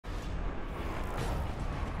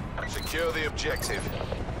Secure the objective.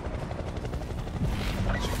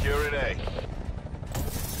 Securing A.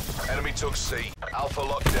 Enemy took C. Alpha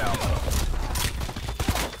locked down.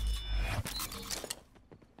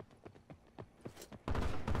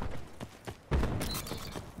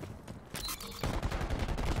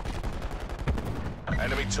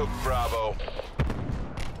 Enemy took Bravo.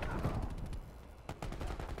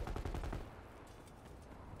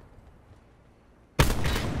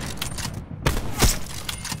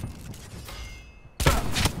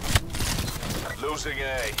 Losing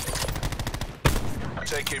A.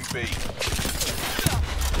 Taking B.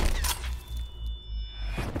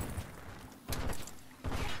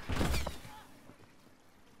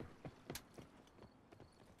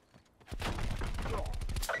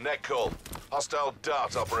 Net call. Hostile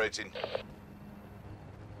dart operating.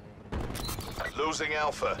 Losing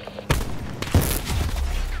Alpha.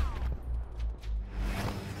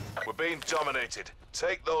 We're being dominated.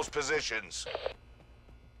 Take those positions.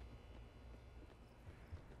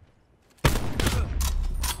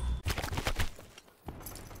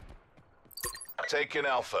 Taking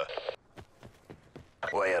Alpha.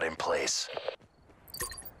 We're in place.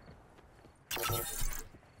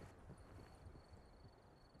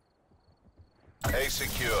 A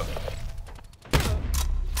secure.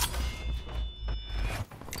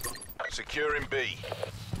 Securing B.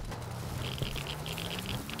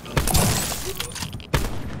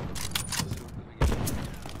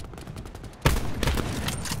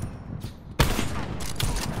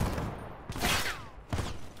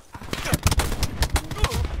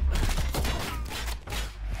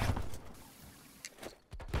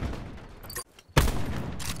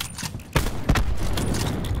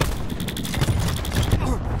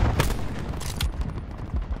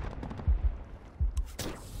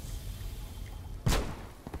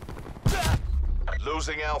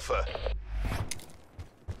 Losing Alpha.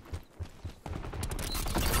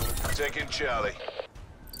 Taking Charlie.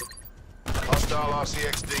 Hostile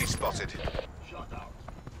RCXD spotted.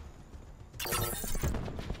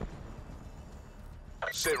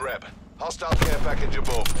 Sit rep. Hostile care package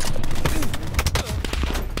above.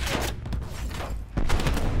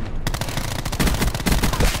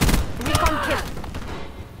 Recon kill.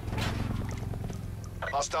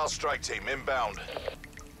 Hostile strike team inbound.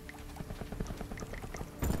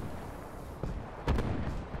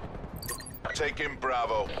 Taking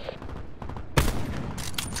Bravo.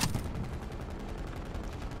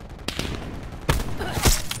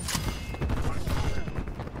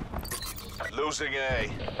 Losing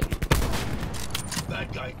A.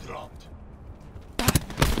 That guy dropped.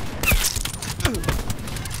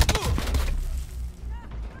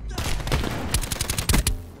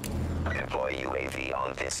 Deploy UAV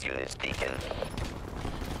on this unit's beacon.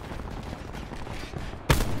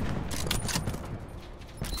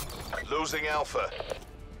 Losing Alpha.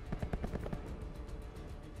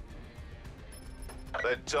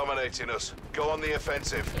 They're dominating us. Go on the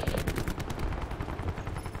offensive.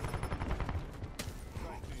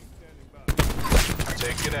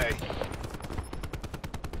 Taking A.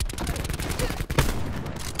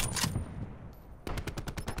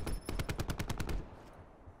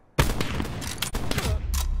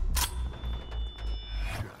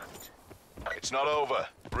 It's not over.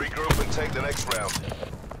 Regroup and take the next round.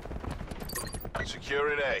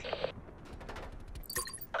 Securing A.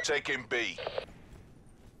 Taking B.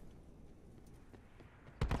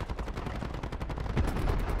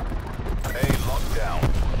 A locked down.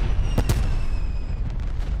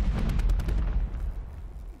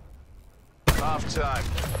 Half time.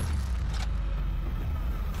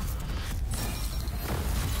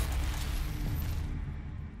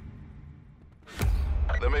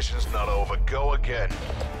 The mission's not over. Go again.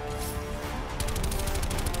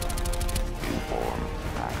 Inform.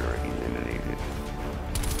 Hacker eliminated.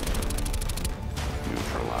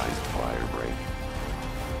 Neutralized fire break.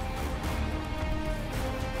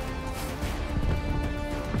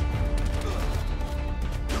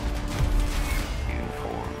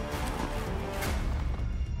 Inform.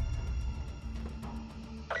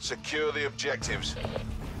 Secure the objectives.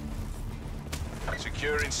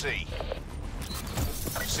 Securing C.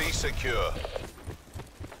 C secure.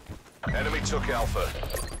 Enemy took Alpha.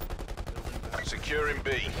 Securing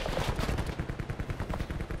B.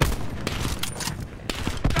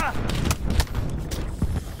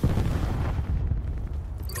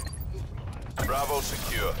 Bravo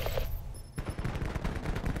secure.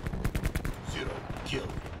 Zero kill.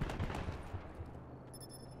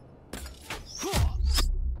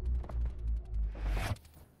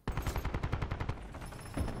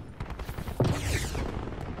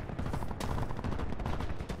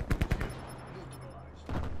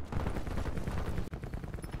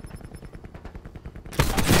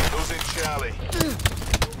 Charlie.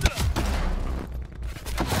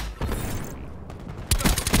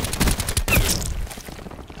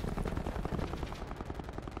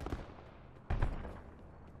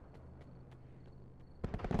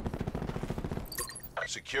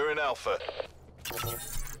 Securing Alpha.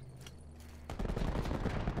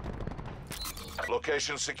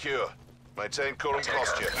 Location secure. Maintain current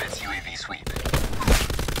posture. Commence UAV sweep.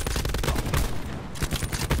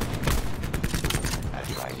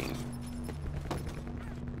 Fighting.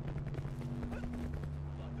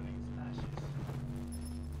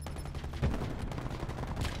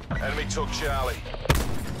 Enemy took Charlie.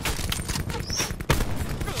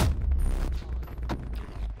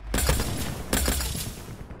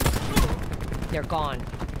 They're gone.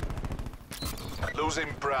 Losing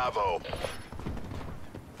Bravo.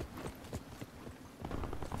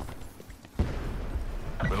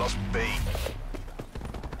 We lost B.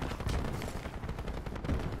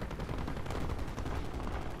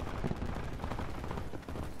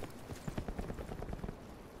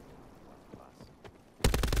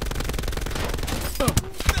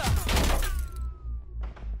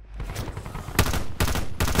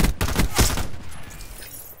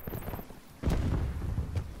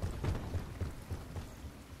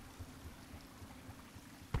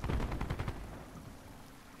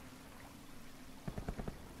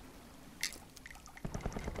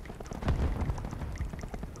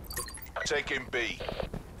 Taking B.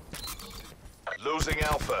 Losing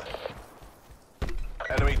Alpha.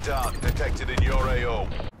 Enemy dark detected in your AO.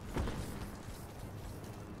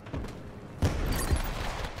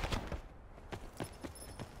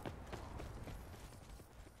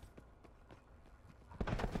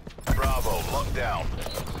 Bravo, locked down.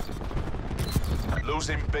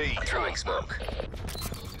 Losing B. Throwing smoke.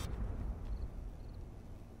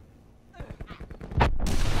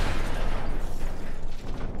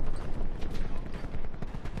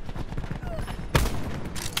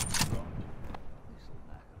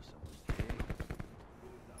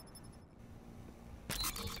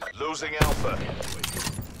 Losing Alpha.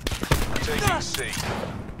 Taking C.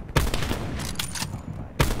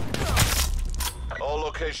 All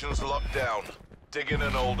locations locked down. Digging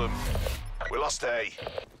and hold them. We lost A.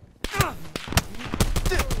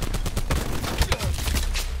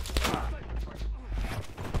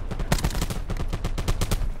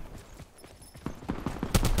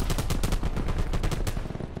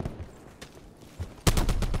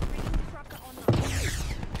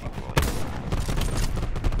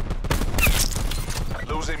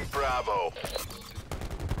 Losing Bravo.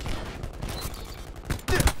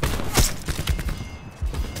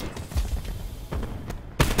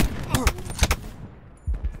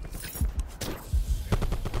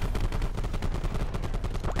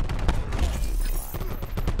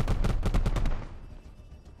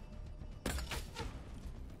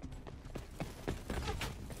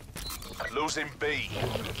 Losing B.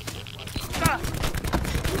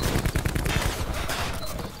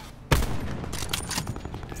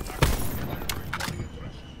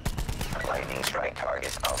 Lightning strike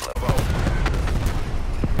targets on Bravo.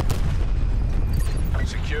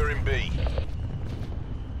 Securing B.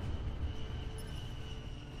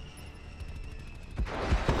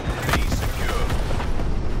 B secure.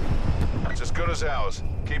 It's as good as ours.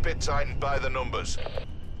 Keep it tightened by the numbers.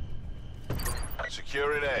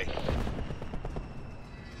 Securing A.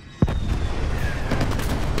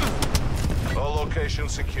 All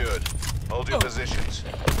locations secured. Hold your positions.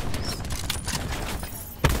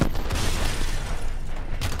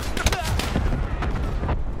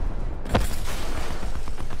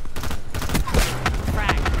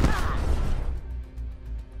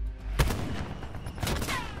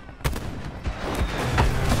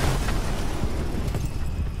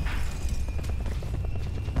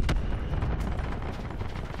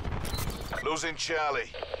 Losing Charlie.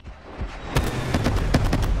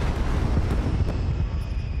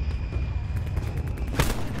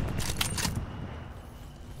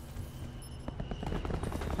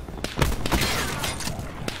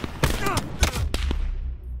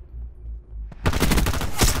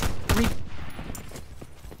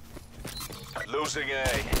 Losing A.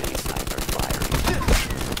 enemy sniper firing.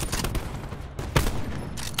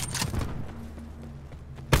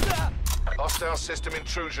 Hostile system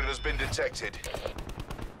intrusion has been detected.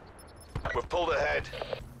 We've pulled ahead.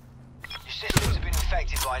 Your systems have been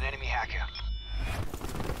infected by an enemy hacker.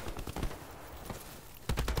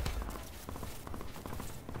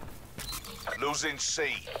 Losing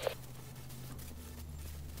C.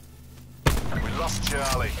 We lost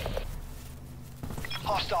Charlie.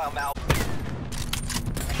 Hostile mal.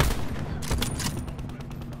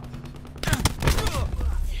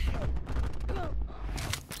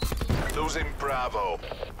 Losing Bravo.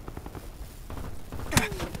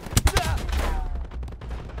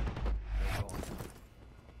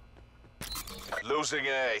 Losing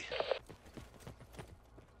A.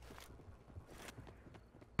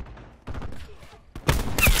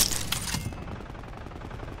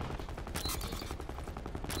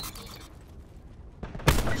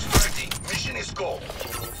 Ready. Mission is go.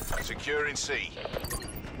 Securing C.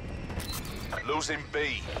 Losing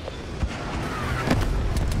B.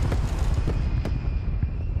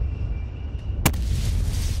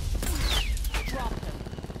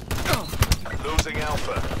 Losing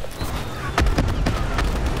Alpha.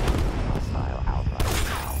 Hostile Alpha.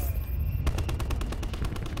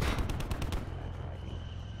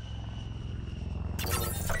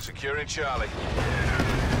 Securing Charlie.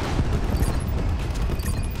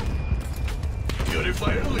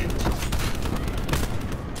 Purifier lit.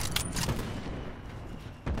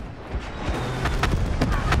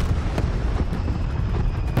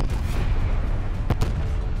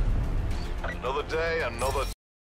 Another day, another